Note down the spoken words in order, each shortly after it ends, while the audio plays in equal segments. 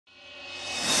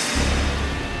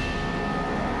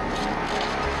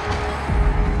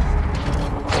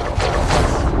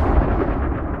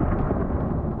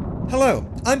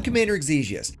I'm Commander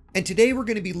Exegius, and today we're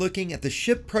going to be looking at the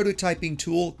ship prototyping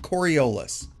tool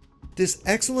Coriolis. This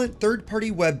excellent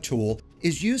third-party web tool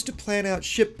is used to plan out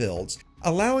ship builds,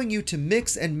 allowing you to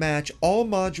mix and match all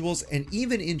modules and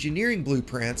even engineering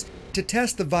blueprints to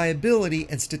test the viability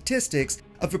and statistics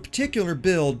of a particular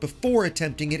build before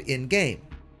attempting it in-game.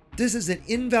 This is an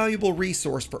invaluable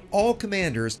resource for all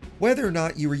commanders, whether or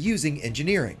not you are using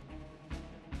engineering.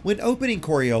 When opening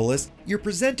Coriolis, you're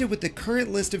presented with the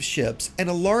current list of ships and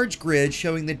a large grid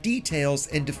showing the details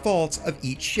and defaults of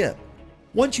each ship.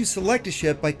 Once you select a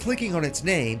ship by clicking on its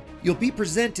name, you'll be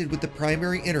presented with the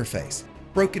primary interface,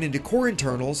 broken into core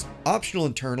internals, optional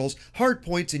internals,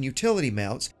 hardpoints, and utility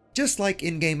mounts, just like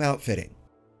in-game outfitting.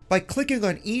 By clicking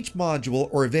on each module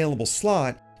or available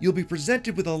slot, you'll be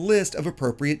presented with a list of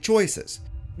appropriate choices.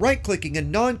 Right-clicking a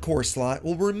non-core slot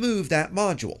will remove that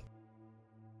module.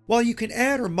 While you can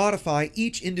add or modify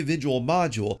each individual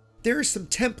module, there are some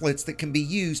templates that can be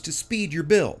used to speed your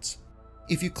builds.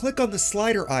 If you click on the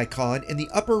slider icon in the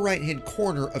upper right-hand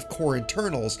corner of Core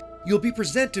Internals, you'll be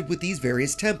presented with these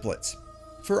various templates.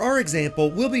 For our example,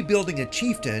 we'll be building a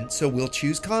chieftain, so we'll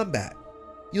choose Combat.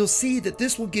 You'll see that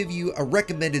this will give you a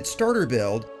recommended starter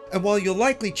build, and while you'll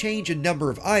likely change a number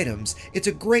of items, it's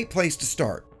a great place to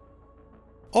start.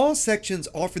 All sections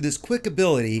offer this quick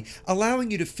ability,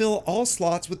 allowing you to fill all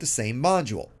slots with the same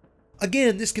module.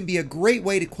 Again, this can be a great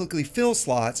way to quickly fill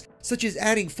slots, such as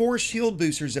adding 4 shield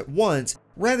boosters at once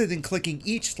rather than clicking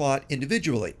each slot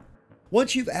individually.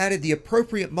 Once you've added the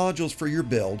appropriate modules for your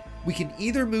build, we can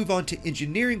either move on to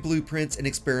engineering blueprints and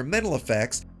experimental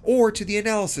effects, or to the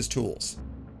analysis tools.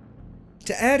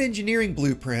 To add engineering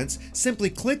blueprints, simply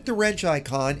click the wrench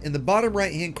icon in the bottom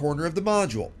right-hand corner of the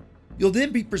module. You'll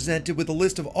then be presented with a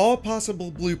list of all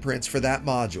possible blueprints for that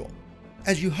module.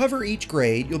 As you hover each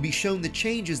grade, you'll be shown the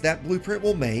changes that blueprint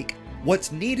will make,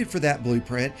 what's needed for that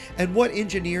blueprint, and what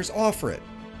engineers offer it.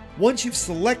 Once you've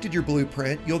selected your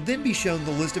blueprint, you'll then be shown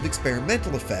the list of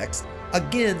experimental effects,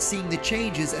 again seeing the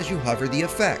changes as you hover the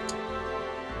effect.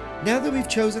 Now that we've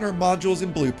chosen our modules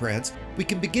and blueprints, we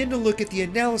can begin to look at the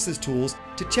analysis tools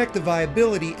to check the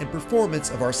viability and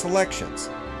performance of our selections.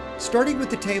 Starting with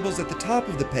the tables at the top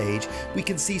of the page, we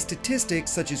can see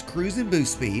statistics such as cruise and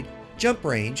boost speed, jump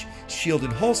range, shield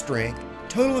and hull strength,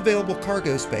 total available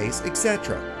cargo space,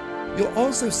 etc. You'll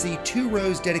also see 2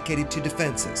 rows dedicated to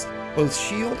defenses, both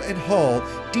shield and hull,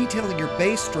 detailing your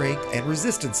base strength and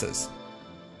resistances.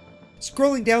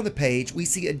 Scrolling down the page, we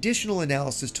see additional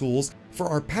analysis tools for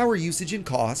our power usage and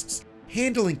costs,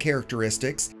 handling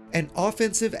characteristics, and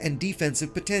offensive and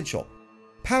defensive potential.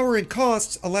 Power and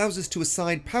costs allows us to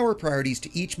assign power priorities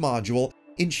to each module,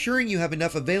 ensuring you have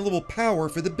enough available power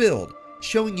for the build,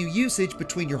 showing you usage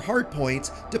between your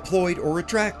hardpoints deployed or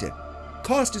retracted.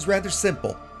 Cost is rather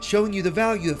simple, showing you the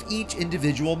value of each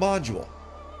individual module.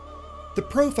 The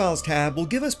Profiles tab will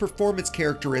give us performance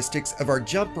characteristics of our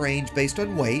jump range based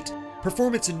on weight,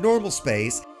 performance in normal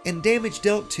space, and damage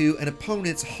dealt to an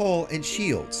opponent's hull and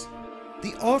shields.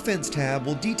 The Offense tab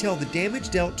will detail the damage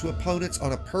dealt to opponents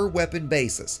on a per-weapon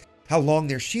basis, how long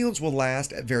their shields will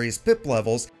last at various pip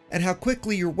levels, and how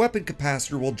quickly your weapon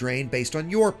capacitor will drain based on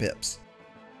your pips.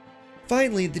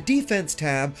 Finally, the Defense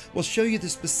tab will show you the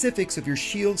specifics of your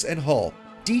shields and hull,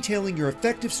 detailing your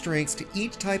effective strengths to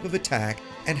each type of attack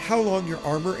and how long your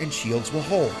armor and shields will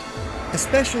hold.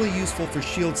 Especially useful for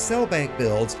shield cell bank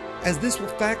builds, as this will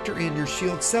factor in your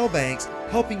shield cell banks,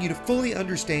 helping you to fully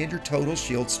understand your total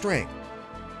shield strength.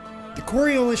 The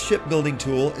Coriolis shipbuilding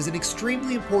tool is an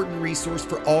extremely important resource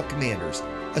for all commanders,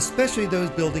 especially those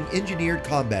building engineered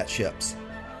combat ships.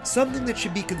 Something that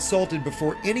should be consulted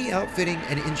before any outfitting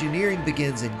and engineering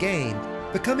begins in-game.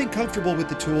 Becoming comfortable with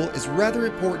the tool is rather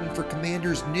important for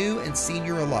commanders new and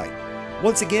senior alike.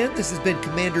 Once again, this has been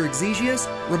Commander Exegius,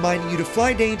 reminding you to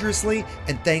fly dangerously,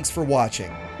 and thanks for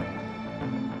watching.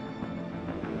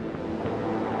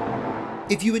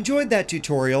 If you enjoyed that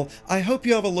tutorial, I hope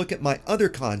you have a look at my other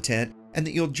content and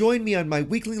that you'll join me on my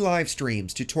weekly live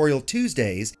streams, Tutorial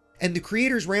Tuesdays, and the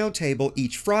Creators Roundtable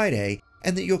each Friday,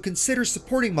 and that you'll consider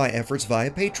supporting my efforts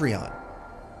via Patreon.